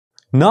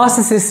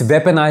Narcissists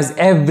weaponize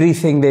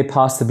everything they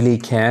possibly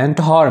can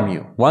to harm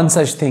you. One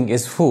such thing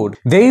is food.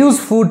 They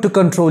use food to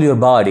control your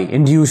body,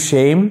 induce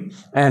shame,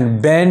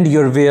 and bend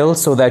your will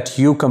so that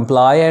you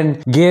comply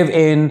and give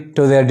in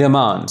to their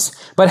demands.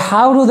 But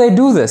how do they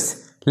do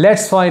this?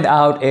 Let's find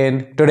out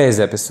in today's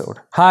episode.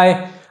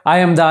 Hi, I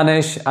am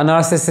Danish, a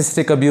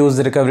narcissistic abuse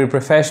recovery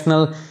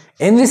professional.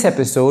 In this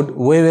episode,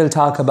 we will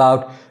talk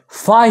about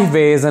 5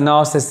 ways a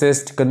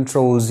narcissist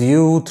controls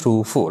you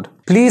through food.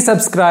 Please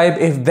subscribe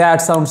if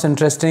that sounds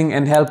interesting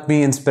and help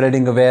me in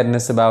spreading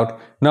awareness about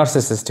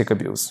narcissistic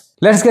abuse.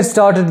 Let's get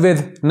started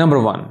with number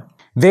 1.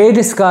 They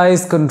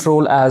disguise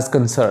control as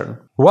concern.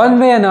 One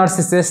way a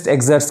narcissist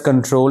exerts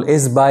control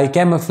is by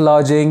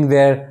camouflaging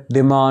their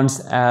demands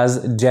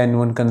as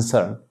genuine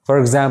concern. For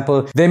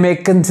example, they may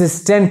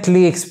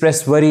consistently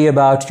express worry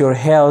about your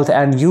health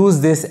and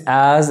use this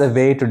as a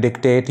way to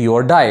dictate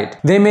your diet.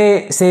 They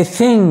may say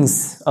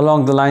things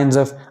along the lines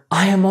of,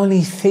 "I am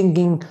only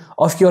thinking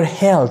of your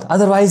health,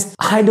 otherwise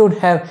I don't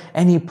have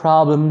any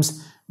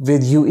problems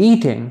with you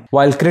eating,"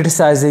 while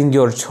criticizing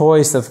your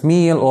choice of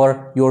meal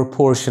or your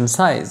portion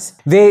size.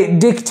 They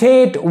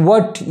dictate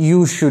what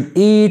you should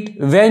eat,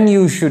 when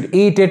you should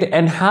eat it,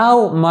 and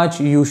how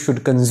much you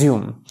should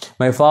consume.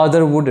 My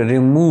father would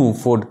remove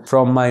food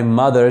from my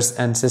mother's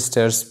and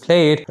sister's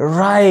plate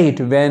right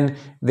when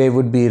they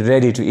would be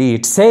ready to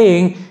eat,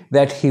 saying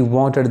that he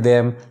wanted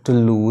them to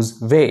lose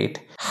weight.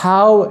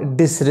 How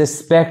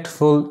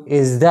disrespectful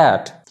is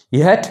that?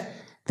 Yet,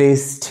 they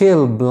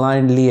still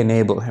blindly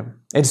enable him.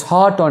 It's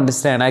hard to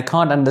understand. I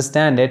can't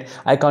understand it.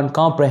 I can't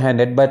comprehend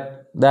it,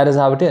 but that is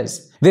how it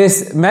is.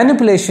 This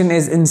manipulation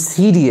is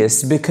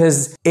insidious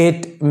because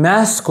it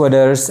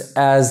masquerades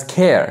as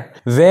care.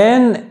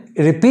 When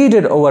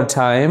repeated over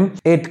time,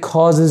 it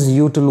causes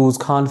you to lose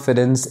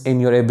confidence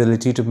in your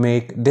ability to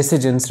make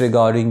decisions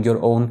regarding your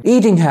own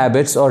eating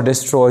habits or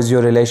destroys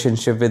your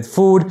relationship with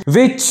food,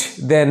 which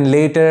then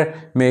later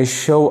may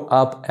show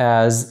up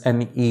as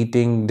an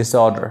eating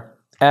disorder.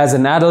 As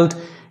an adult,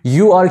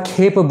 you are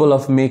capable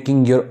of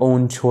making your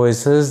own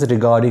choices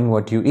regarding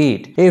what you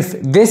eat. If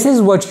this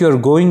is what you're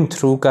going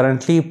through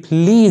currently,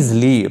 please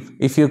leave.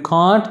 If you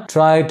can't,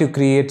 try to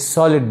create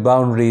solid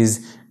boundaries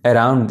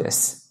around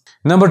this.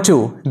 Number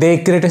 2, they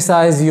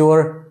criticize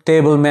your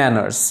table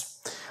manners.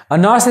 A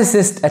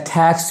narcissist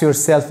attacks your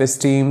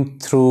self-esteem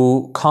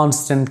through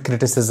constant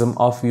criticism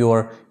of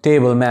your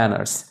table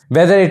manners.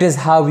 Whether it is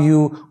how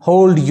you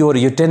hold your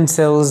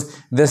utensils,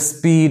 the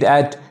speed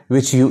at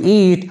which you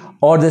eat,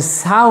 or the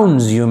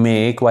sounds you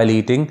make while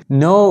eating,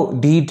 no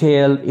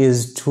detail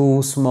is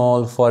too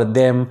small for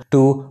them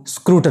to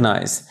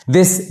scrutinize.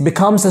 This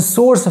becomes a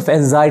source of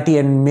anxiety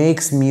and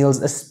makes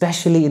meals,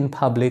 especially in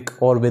public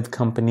or with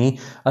company,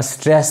 a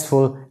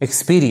stressful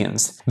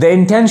experience. The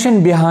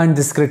intention behind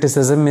this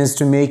criticism is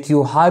to make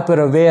you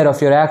hyper-aware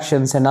of your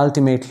actions and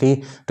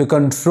ultimately to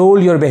control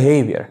your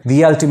behavior.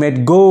 The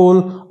ultimate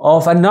goal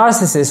of a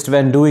narcissist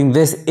when doing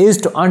this is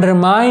to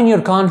undermine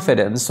your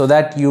confidence so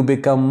that you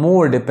become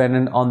more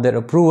dependent on their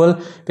approval,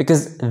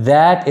 because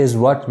that is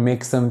what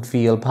makes them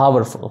feel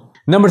powerful.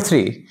 Number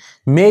 3,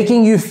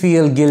 making you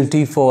feel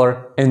guilty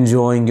for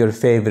enjoying your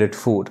favorite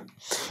food.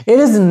 It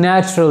is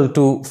natural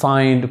to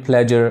find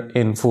pleasure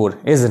in food,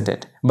 isn't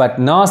it? But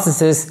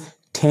narcissists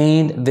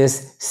taint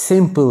this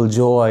simple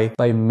joy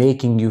by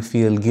making you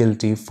feel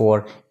guilty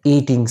for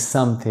eating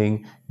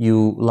something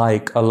you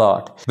like a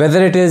lot.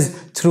 Whether it is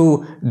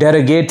through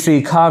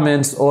derogatory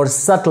comments or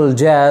subtle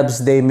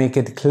jabs, they make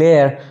it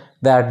clear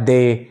that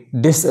they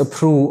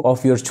disapprove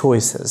of your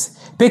choices.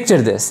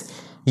 Picture this.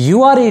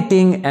 You are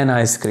eating an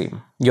ice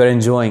cream. You're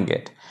enjoying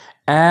it.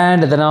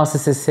 And the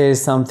narcissist says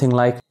something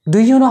like, "Do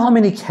you know how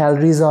many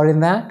calories are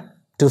in that?"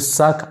 To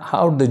suck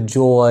out the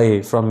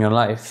joy from your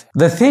life.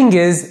 The thing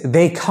is,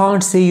 they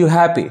can't see you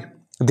happy.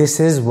 This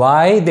is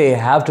why they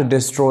have to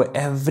destroy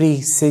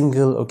every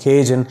single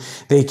occasion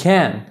they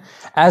can.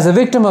 As a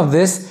victim of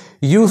this,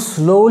 you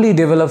slowly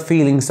develop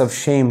feelings of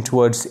shame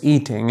towards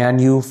eating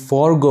and you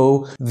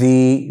forego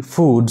the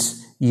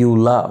foods you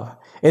love.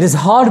 It is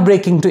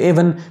heartbreaking to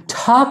even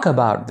talk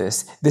about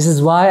this. This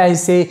is why I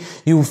say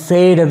you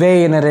fade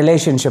away in a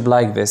relationship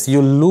like this.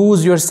 You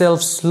lose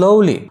yourself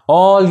slowly.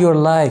 All your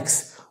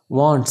likes,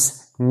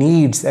 wants,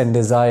 needs, and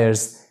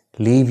desires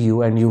leave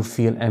you and you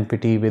feel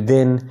empty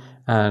within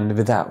and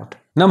without.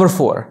 Number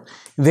 4,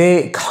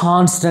 they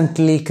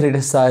constantly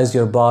criticize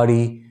your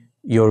body,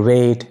 your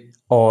weight,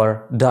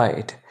 or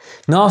diet.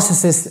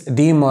 Narcissists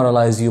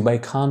demoralize you by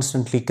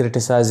constantly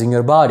criticizing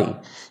your body,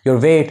 your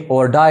weight,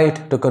 or diet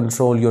to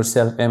control your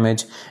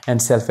self-image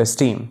and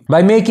self-esteem.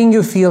 By making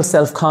you feel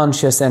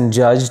self-conscious and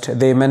judged,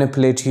 they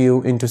manipulate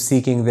you into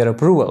seeking their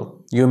approval.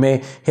 You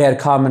may hear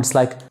comments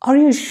like, "Are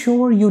you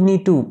sure you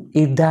need to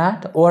eat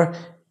that?" Or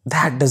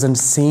That doesn't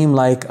seem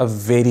like a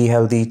very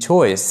healthy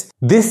choice.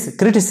 This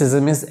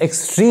criticism is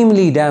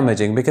extremely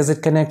damaging because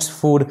it connects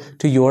food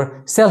to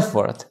your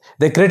self-worth.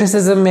 The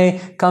criticism may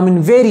come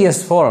in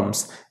various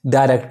forms: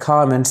 direct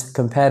comments,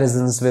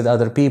 comparisons with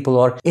other people,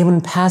 or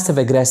even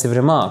passive-aggressive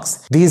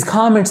remarks. These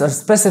comments are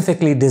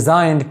specifically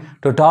designed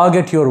to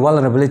target your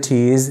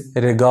vulnerabilities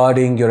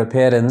regarding your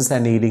appearance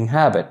and eating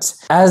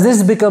habits. As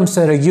this becomes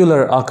a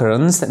regular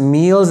occurrence,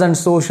 meals and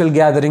social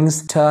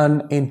gatherings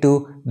turn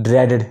into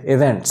dreaded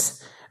events.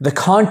 The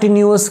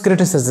continuous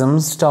criticism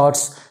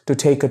starts to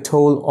take a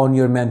toll on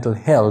your mental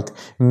health,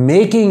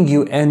 making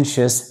you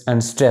anxious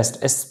and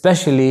stressed,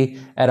 especially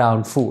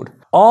around food.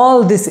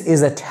 All this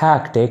is a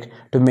tactic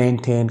to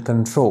maintain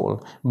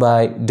control.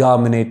 By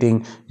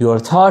dominating your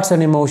thoughts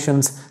and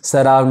emotions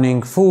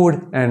surrounding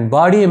food and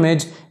body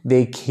image,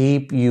 they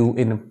keep you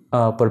in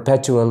a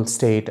perpetual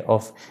state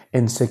of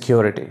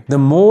insecurity. The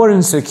more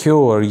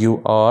insecure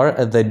you are,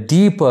 the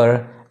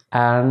deeper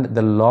and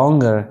the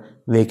longer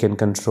they can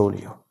control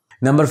you.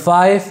 Number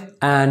 5,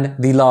 and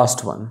the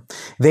last one.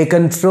 They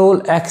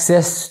control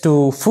access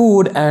to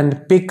food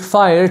and pick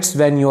fights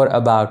when you're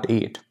about to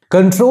eat.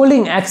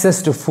 Controlling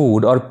access to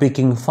food or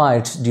picking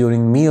fights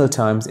during meal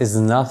times is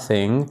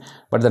nothing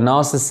but the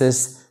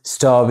narcissist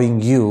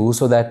starving you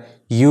so that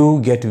you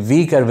get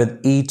weaker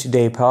with each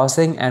day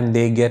passing and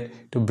they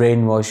get to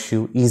brainwash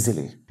you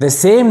easily. The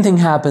same thing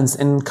happens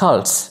in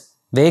cults.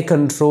 They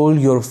control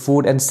your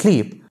food and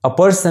sleep. A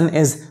person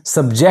is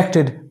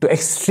subjected to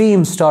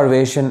extreme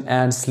starvation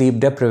and sleep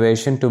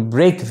deprivation to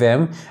break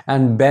them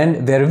and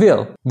bend their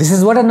will. This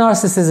is what a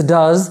narcissist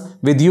does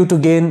with you to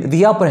gain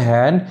the upper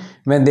hand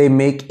when they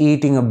make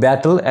eating a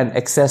battle and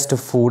access to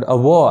food a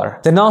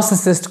war. The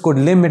narcissist could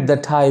limit the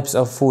types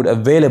of food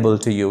available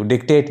to you,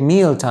 dictate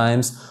meal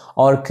times,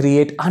 or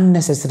create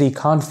unnecessary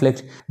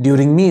conflict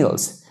during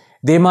meals.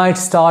 They might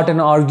start an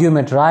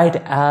argument right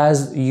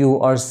as you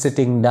are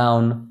sitting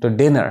down to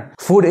dinner.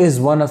 Food is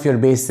one of your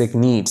basic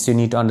needs. You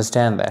need to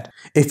understand that.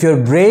 If your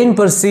brain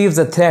perceives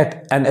a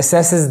threat and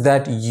assesses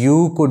that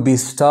you could be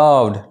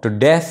starved to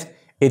death,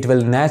 it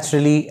will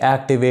naturally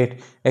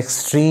activate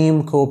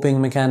extreme coping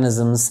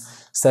mechanisms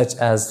such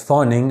as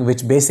fawning,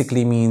 which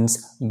basically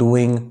means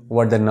doing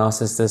what the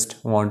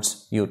narcissist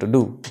wants you to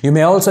do. You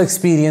may also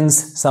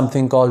experience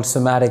something called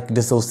somatic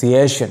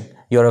dissociation.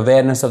 Your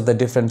awareness of the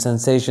different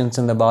sensations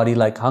in the body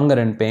like hunger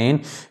and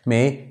pain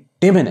may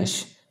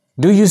diminish.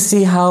 Do you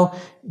see how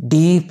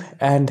deep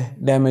and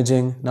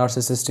damaging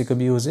narcissistic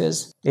abuse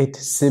is? It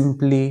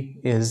simply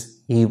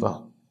is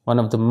evil. One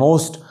of the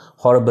most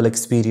horrible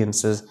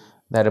experiences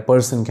that a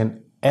person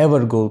can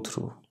ever go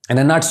through. In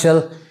a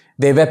nutshell,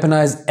 they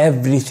weaponize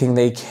everything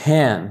they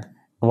can.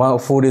 Well,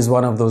 food is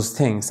one of those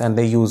things, and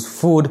they use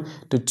food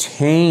to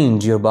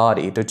change your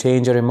body, to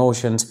change your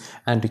emotions,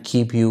 and to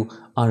keep you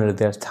under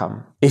their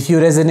thumb. If you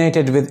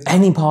resonated with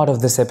any part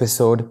of this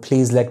episode,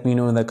 please let me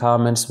know in the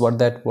comments what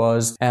that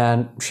was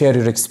and share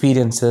your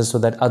experiences so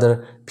that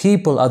other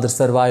people, other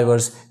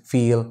survivors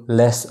feel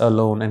less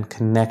alone and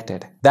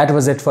connected. That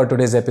was it for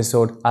today's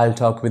episode. I'll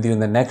talk with you in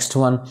the next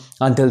one.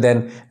 Until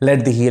then,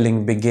 let the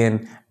healing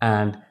begin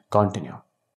and continue.